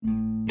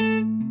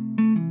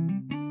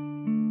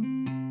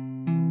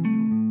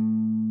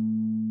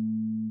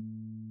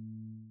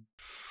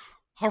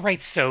All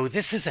right, so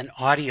this is an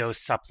audio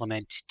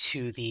supplement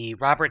to the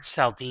Robert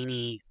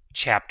Cialdini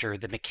chapter,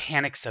 The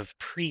Mechanics of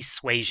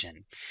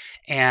Presuasion.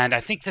 And I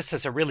think this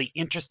is a really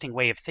interesting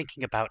way of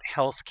thinking about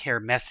healthcare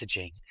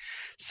messaging.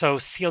 So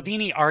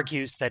Cialdini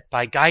argues that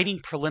by guiding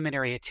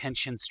preliminary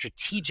attention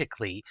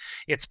strategically,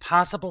 it's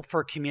possible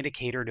for a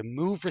communicator to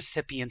move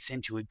recipients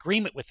into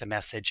agreement with the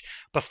message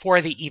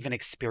before they even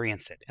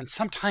experience it. And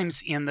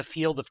sometimes in the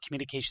field of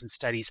communication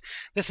studies,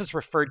 this is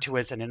referred to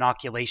as an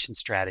inoculation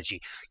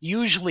strategy.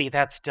 Usually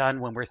that's done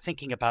when we're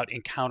thinking about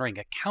encountering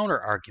a counter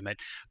argument,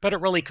 but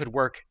it really could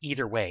work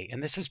either way.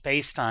 And this is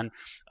based on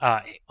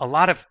a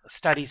lot of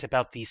studies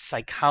about the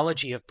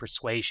psychology of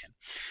persuasion.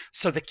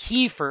 So the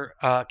key for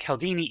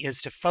Cialdini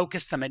is to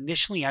focus them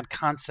initially on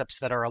concepts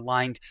that are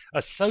aligned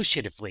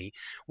associatively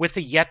with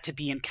the yet to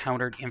be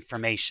encountered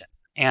information.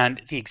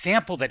 And the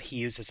example that he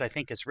uses, I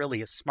think, is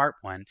really a smart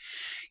one.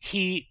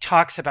 He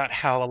talks about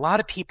how a lot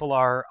of people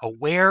are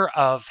aware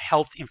of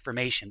health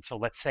information. So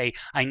let's say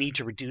I need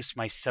to reduce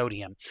my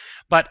sodium,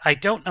 but I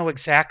don't know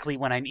exactly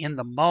when I'm in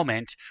the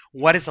moment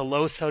what is a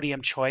low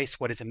sodium choice,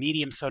 what is a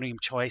medium sodium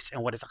choice,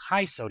 and what is a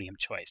high sodium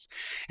choice.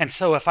 And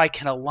so if I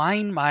can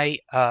align my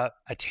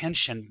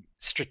attention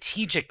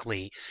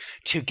strategically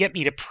to get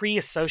me to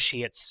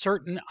pre-associate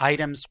certain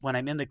items when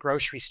I'm in the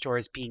grocery store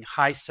as being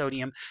high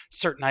sodium,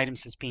 certain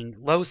items as being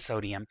low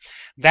sodium,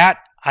 that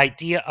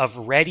idea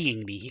of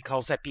readying me, he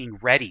calls that being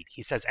readied.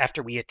 He says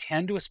after we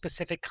attend to a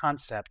specific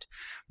concept,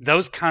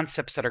 those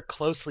concepts that are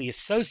closely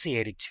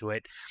associated to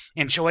it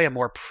enjoy a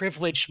more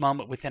privileged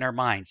moment within our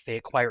minds. They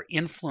acquire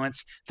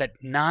influence that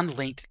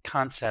non-linked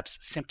concepts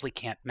simply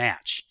can't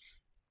match.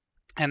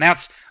 And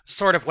that's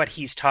sort of what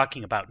he's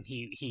talking about. And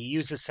he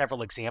uses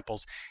several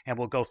examples, and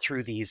we'll go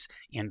through these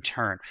in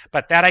turn.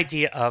 But that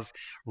idea of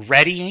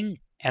readying,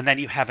 and then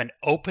you have an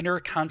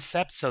opener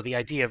concept. So the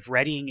idea of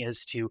readying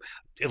is to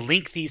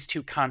link these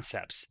two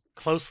concepts,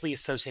 closely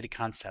associated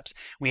concepts.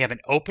 We have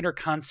an opener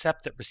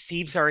concept that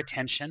receives our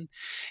attention,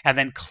 and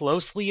then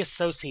closely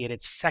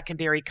associated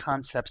secondary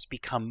concepts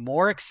become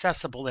more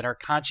accessible in our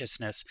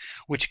consciousness,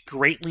 which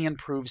greatly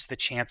improves the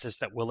chances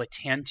that we'll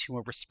attend to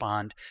and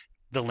respond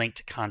the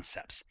linked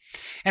concepts.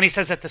 And he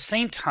says at the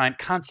same time,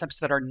 concepts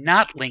that are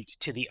not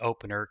linked to the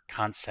opener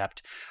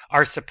concept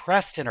are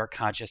suppressed in our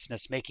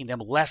consciousness, making them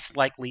less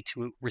likely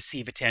to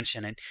receive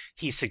attention, and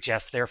he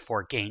suggests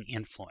therefore gain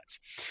influence.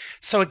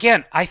 So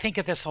again, I think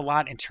of this a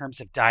lot in terms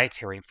of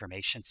dietary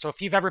information. So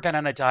if you've ever been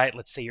on a diet,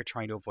 let's say you're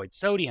trying to avoid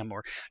sodium,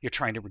 or you're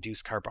trying to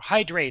reduce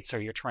carbohydrates, or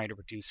you're trying to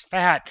reduce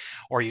fat,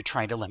 or you're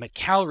trying to limit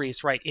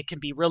calories, right? It can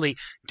be really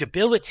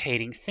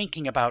debilitating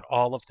thinking about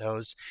all of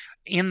those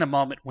in the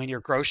moment when you're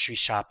grocery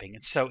shopping.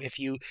 And so if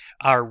you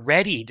are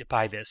readied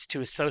by this to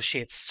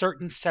associate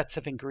certain sets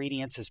of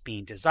ingredients as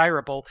being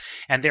desirable,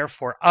 and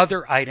therefore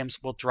other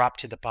items will drop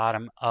to the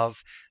bottom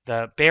of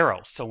the barrel.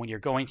 So when you're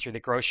going through the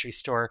grocery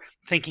store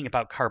thinking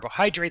about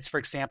carbohydrates, for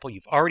example,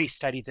 you've already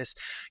studied this,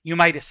 you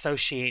might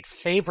associate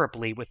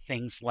favorably with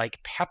things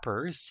like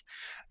peppers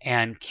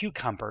and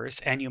cucumbers,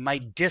 and you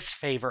might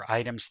disfavor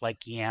items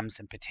like yams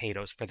and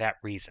potatoes for that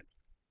reason.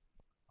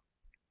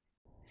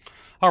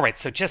 All right,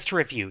 so just to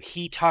review,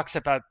 he talks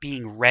about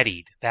being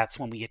readied. That's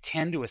when we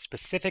attend to a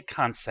specific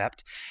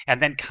concept, and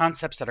then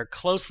concepts that are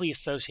closely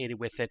associated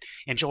with it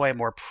enjoy a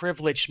more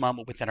privileged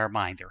moment within our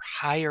mind. They're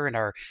higher in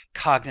our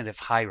cognitive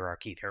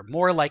hierarchy. They're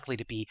more likely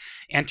to be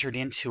entered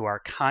into our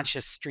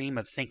conscious stream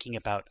of thinking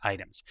about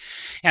items.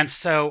 And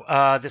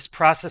so this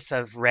process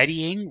of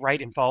readying,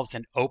 right, involves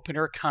an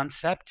opener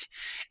concept,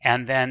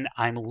 and then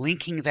I'm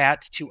linking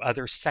that to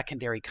other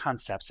secondary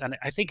concepts. And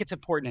I think it's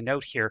important to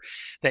note here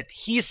that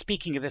he is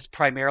speaking of this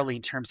primarily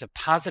in terms of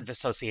positive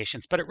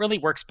associations, but it really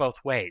works both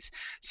ways.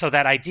 So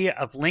that idea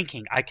of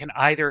linking, I can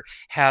either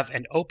have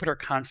an opener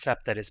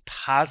concept that is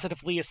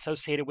positively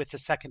associated with the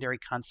secondary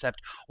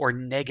concept or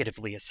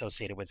negatively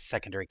associated with the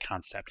secondary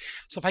concept.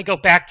 So if I go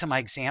back to my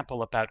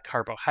example about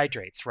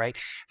carbohydrates, right?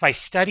 If I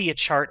study a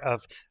chart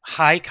of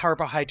high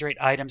carbohydrate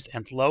items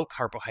and low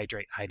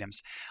carbohydrate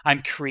items,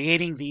 I'm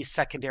creating these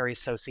secondary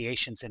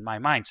associations in my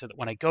mind so that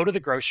when I go to the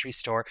grocery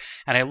store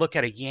and I look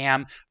at a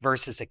yam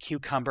versus a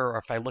cucumber, or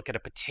if I look at a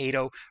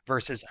potato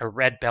versus a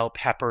red bell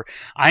pepper,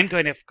 I'm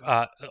going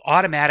to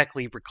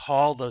automatically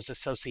recall those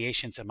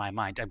associations in my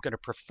mind. I'm going to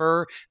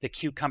prefer the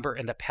cucumber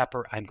and the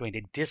pepper. I'm going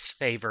to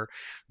disfavor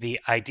the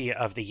idea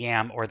of the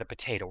yam or the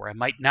potato, or I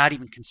might not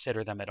even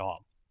consider them at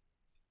all.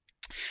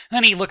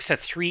 Then he looks at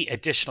three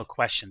additional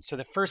questions. So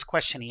the first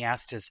question he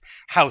asked is,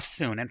 how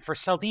soon? And for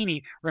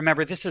Cialdini,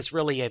 remember, this is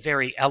really a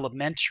very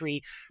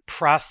elementary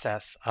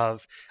process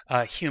of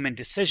human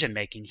decision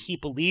making. He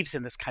believes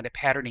in this kind of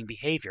patterning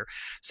behavior.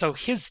 So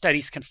his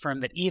studies confirm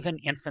that even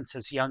infants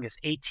as young as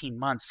 18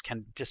 months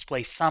can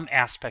display some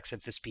aspects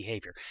of this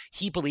behavior.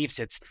 He believes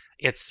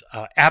it's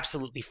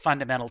absolutely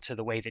fundamental to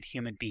the way that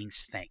human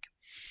beings think.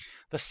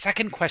 The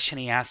second question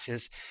he asks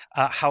is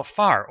how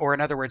far, or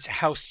in other words,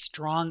 how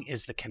strong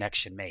is the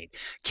connection made?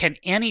 Can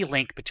any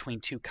link between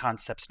two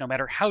concepts, no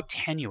matter how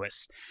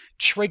tenuous,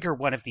 trigger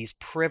one of these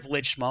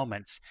privileged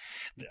moments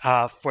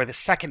for the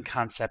second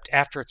concept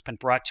after it's been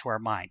brought to our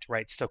mind,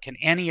 right? So can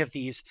any of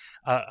these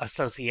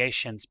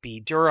associations be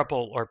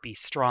durable or be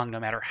strong, no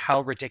matter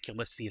how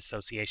ridiculous the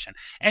association?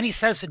 And he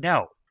says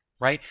no.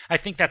 Right? I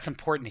think that's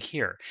important to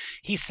hear.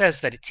 He says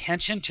that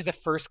attention to the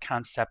first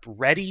concept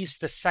readies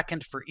the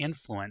second for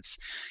influence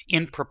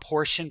in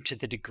proportion to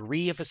the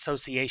degree of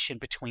association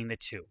between the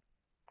two.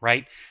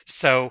 Right?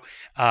 So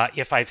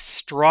if I've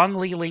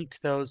strongly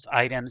linked those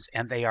items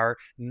and they are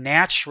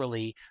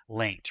naturally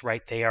linked,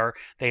 right?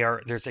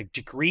 There's a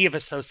degree of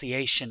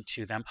association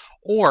to them,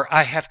 or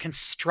I have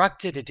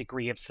constructed a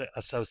degree of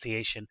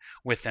association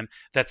with them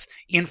that's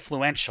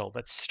influential,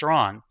 that's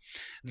strong,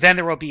 then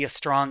there will be a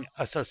strong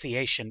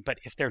association. But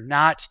if they're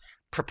not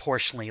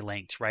proportionally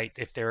linked, right?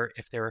 If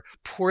they're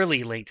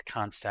poorly linked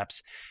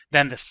concepts,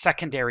 then the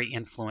secondary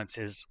influence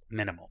is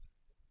minimal.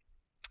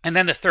 And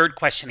then the third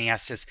question he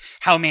asks is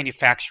how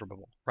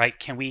manufacturable, right?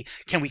 Can we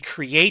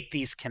create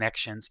these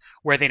connections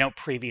where they don't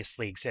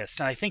previously exist?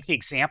 And I think the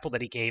example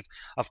that he gave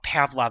of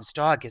Pavlov's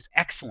dog is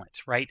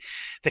excellent, right?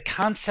 The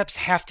concepts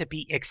have to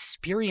be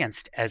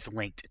experienced as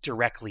linked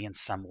directly in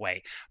some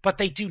way, but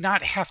they do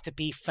not have to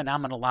be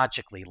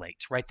phenomenologically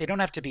linked, right? They don't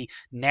have to be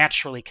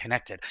naturally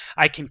connected.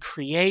 I can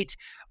create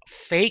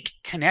fake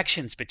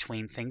connections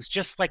between things,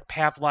 just like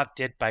Pavlov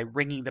did by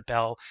ringing the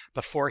bell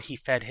before he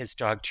fed his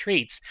dog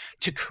treats,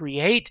 to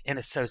create an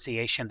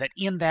association that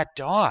in that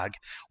dog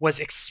was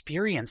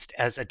experienced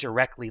as a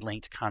directly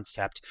linked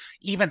concept,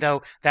 even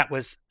though that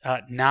was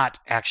not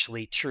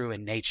actually true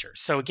in nature.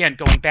 So again,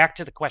 going back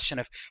to the question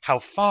of how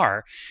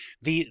far,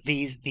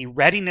 the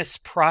readiness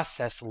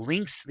process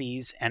links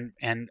these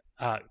and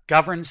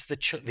governs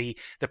the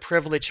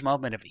privileged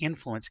moment of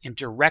influence in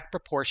direct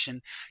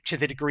proportion to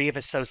the degree of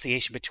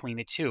association between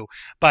the two.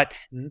 But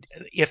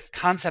if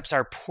concepts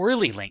are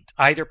poorly linked,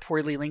 either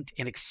poorly linked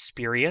in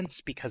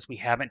experience because we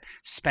haven't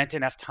spent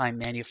enough time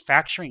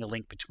manufacturing a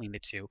link between the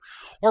two,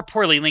 or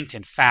poorly linked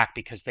in fact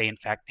because they in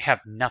fact have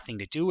nothing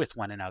to do with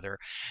one another,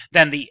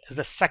 then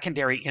the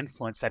secondary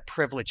influence, that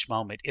privileged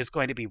moment, is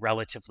going to be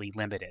relatively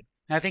limited.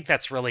 And I think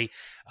that's really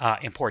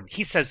important.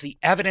 He says the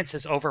evidence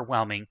is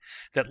overwhelming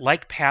that,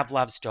 like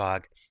Pavlov's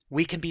dog,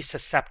 we can be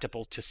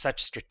susceptible to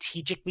such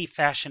strategically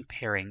fashioned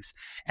pairings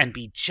and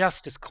be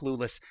just as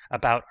clueless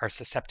about our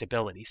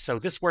susceptibility. So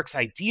this works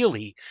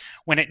ideally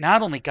when it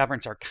not only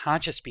governs our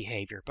conscious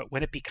behavior, but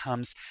when it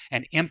becomes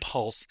an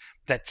impulse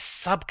that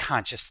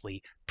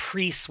subconsciously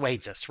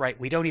persuades us, right?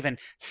 We don't even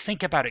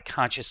think about it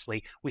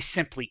consciously, we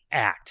simply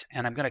act.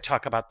 And I'm going to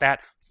talk about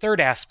that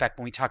third aspect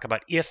when we talk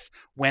about if,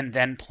 when,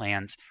 then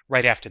plans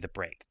right after the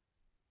break.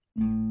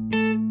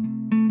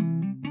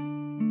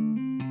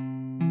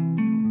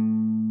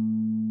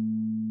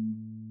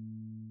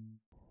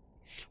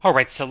 All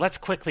right, so let's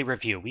quickly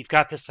review. We've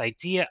got this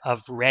idea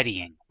of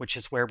readying, which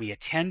is where we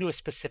attend to a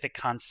specific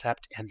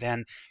concept and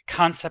then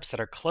concepts that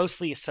are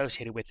closely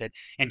associated with it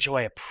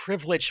enjoy a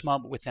privileged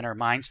moment within our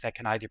minds that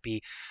can either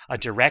be a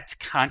direct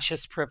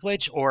conscious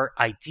privilege or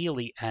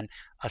ideally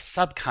a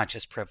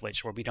subconscious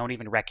privilege where we don't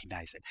even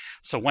recognize it.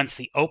 So once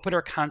the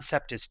opener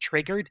concept is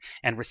triggered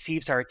and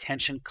receives our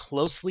attention,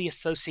 closely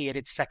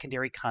associated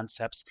secondary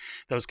concepts,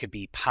 those could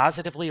be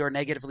positively or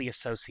negatively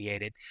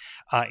associated,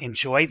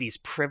 enjoy these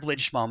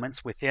privileged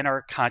moments within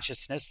our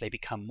consciousness. They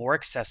become more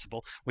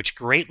accessible, which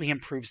greatly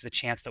improves the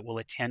chance that we'll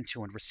attend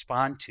to and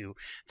respond to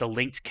the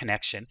linked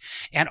connection.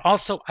 And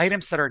also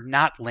items that are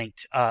not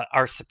linked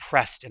are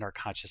suppressed in our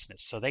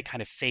consciousness, so they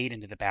kind of fade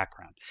into the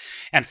background.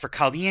 And for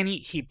Cialdini,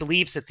 he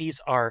believes that these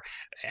are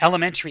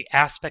elementary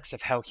aspects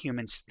of how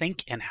humans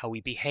think and how we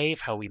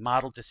behave, how we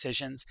model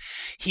decisions.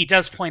 He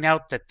does point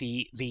out that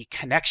the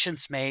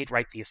connections made,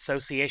 right, the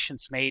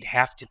associations made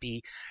have to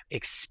be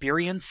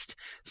experienced.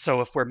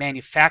 So if we're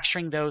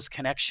manufacturing those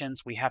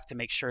connections, we have to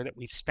make sure that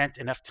we've spent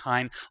enough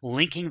time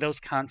linking those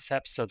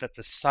concepts so that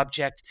the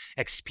subject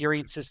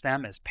experiences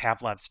them as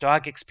Pavlov's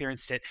dog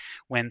experienced it.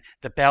 When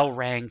the bell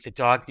rang, the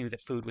dog knew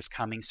that food was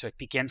coming, so it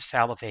begins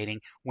salivating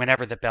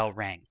whenever the bell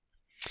rang.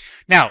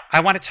 Now,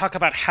 I want to talk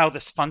about how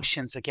this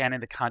functions again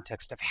in the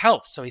context of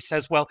health. So he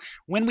says, well,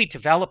 when we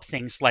develop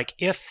things like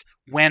if,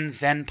 when,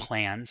 then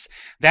plans,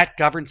 that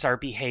governs our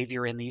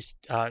behavior in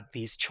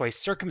these choice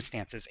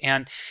circumstances.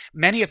 And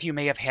many of you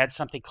may have had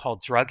something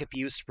called drug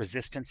abuse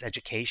resistance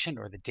education,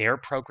 or the DARE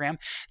program.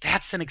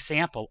 That's an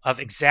example of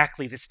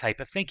exactly this type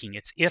of thinking.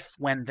 It's if,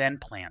 when, then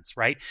plans,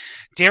 right?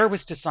 DARE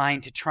was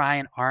designed to try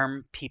and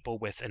arm people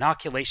with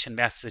inoculation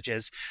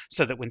messages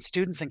so that when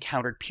students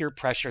encountered peer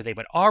pressure, they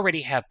would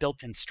already have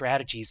built-in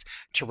strategies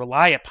to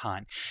rely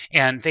upon,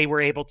 and they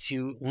were able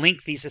to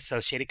link these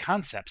associated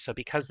concepts. So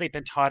because they've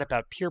been taught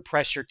about peer pressure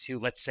pressure to,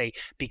 let's say,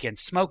 begin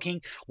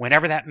smoking,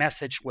 whenever that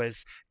message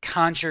was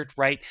conjured,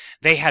 right,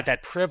 they had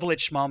that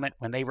privileged moment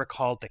when they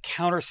recalled the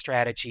counter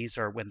strategies,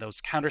 or when those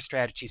counter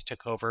strategies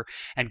took over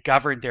and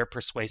governed their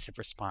persuasive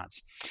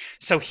response.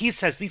 So he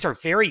says these are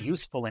very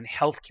useful in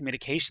health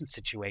communication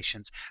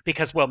situations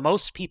because while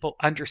most people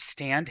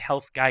understand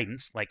health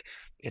guidance, like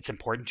it's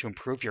important to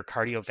improve your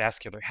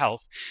cardiovascular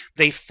health,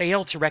 they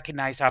fail to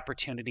recognize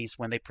opportunities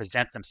when they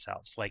present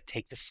themselves, like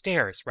take the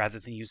stairs rather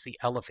than use the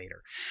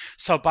elevator.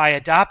 So by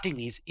adopting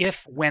these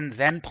if, when,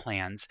 then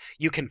plans,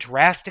 you can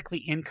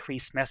drastically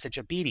increase message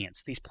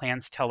obedience. These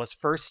plans tell us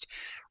first,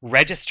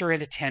 register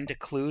and attend to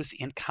clues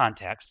in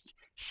context.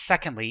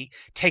 Secondly,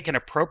 take an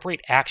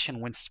appropriate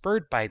action when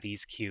spurred by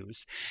these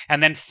cues.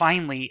 And then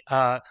finally,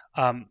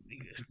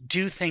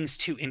 do things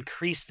to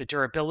increase the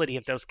durability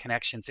of those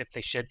connections if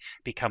they should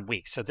become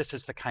weak. So this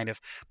is the kind of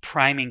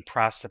priming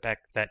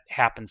prospect that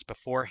happens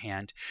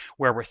beforehand,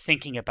 where we're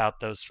thinking about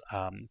those.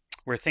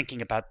 We're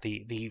thinking about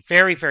the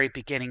very, very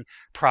beginning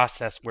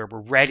process where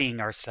we're readying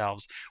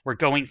ourselves. We're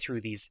going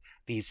through these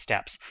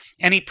steps.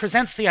 And he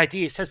presents the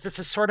idea. He says this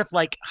is sort of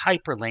like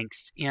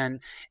hyperlinks in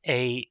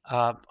a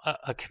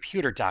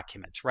computer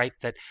document, right?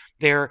 That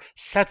they're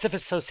sets of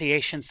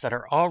associations that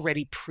are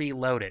already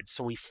preloaded.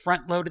 So we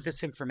front-loaded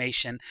this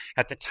information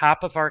at the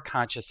top of our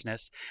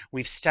consciousness.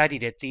 We've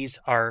studied it. These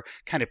are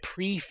kind of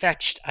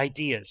prefetched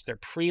ideas. They're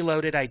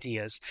preloaded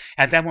ideas.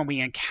 And then when we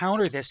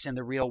encounter this in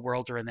the real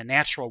world or in the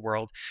natural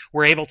world,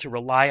 we're able to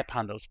rely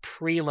upon those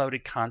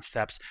preloaded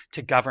concepts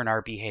to govern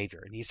our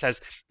behavior. And he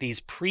says these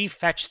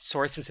prefetched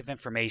sources of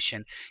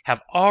information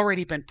have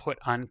already been put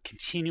on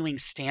continuing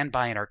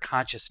standby in our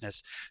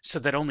consciousness so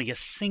that only a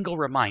single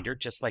reminder,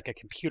 just like a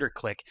computer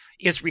click,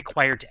 is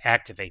required to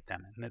activate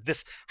them. And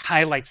this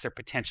highlights their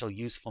potential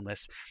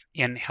usefulness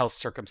in health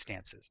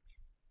circumstances.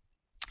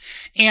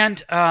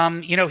 And,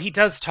 he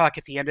does talk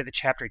at the end of the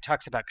chapter, he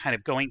talks about kind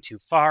of going too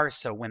far.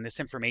 So when this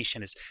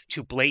information is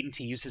too blatant,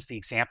 he uses the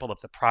example of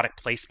the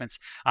product placements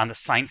on the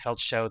Seinfeld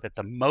show, that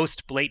the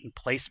most blatant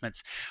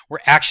placements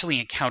were actually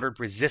encountered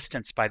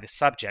resistance by the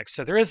subject.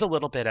 So there is a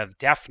little bit of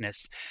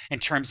deafness in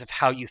terms of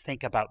how you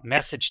think about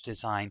message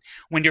design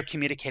when you're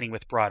communicating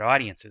with broad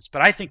audiences.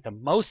 But I think the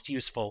most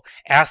useful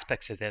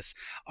aspects of this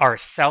are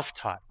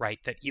self-taught, right?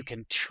 That you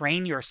can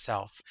train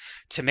yourself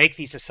to make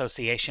these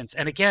associations.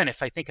 And again,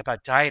 if I think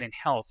about diet and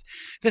health,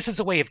 this is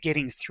a way of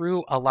getting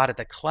through a lot of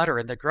the clutter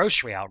in the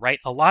grocery aisle, right?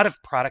 A lot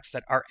of products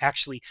that are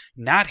actually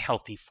not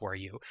healthy for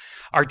you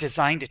are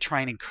designed to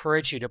try and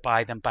encourage you to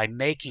buy them by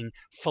making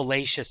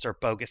fallacious or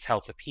bogus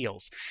health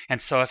appeals.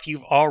 And so if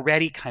you've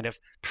already kind of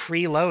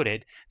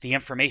preloaded the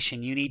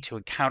information you need to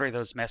encounter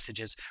those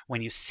messages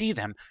when you see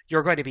them,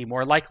 you're going to be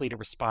more likely to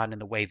respond in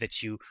the way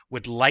that you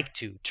would like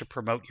to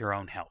promote your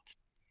own health.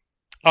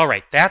 All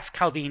right, that's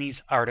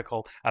Cialdini's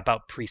article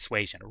about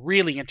persuasion. A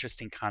really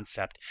interesting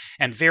concept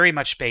and very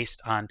much based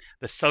on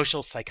the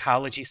social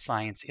psychology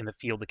science in the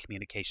field of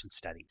communication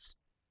studies.